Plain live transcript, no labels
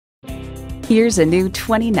Here's a new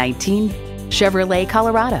 2019 Chevrolet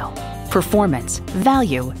Colorado. Performance,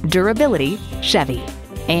 value, durability, Chevy.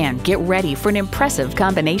 And get ready for an impressive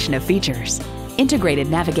combination of features. Integrated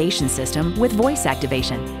navigation system with voice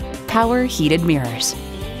activation, power heated mirrors,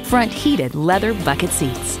 front heated leather bucket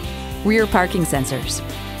seats, rear parking sensors,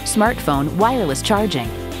 smartphone wireless charging,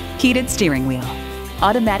 heated steering wheel,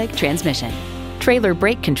 automatic transmission, trailer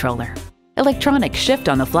brake controller, electronic shift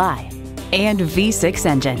on the fly, and V6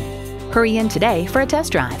 engine. Hurry in today for a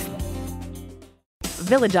test drive.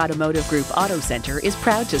 Village Automotive Group Auto Center is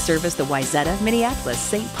proud to service the Wayzata, Minneapolis,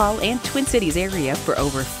 St. Paul, and Twin Cities area for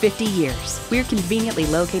over 50 years. We're conveniently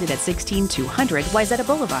located at 16200 Wayzata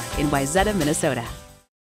Boulevard in Wayzata, Minnesota.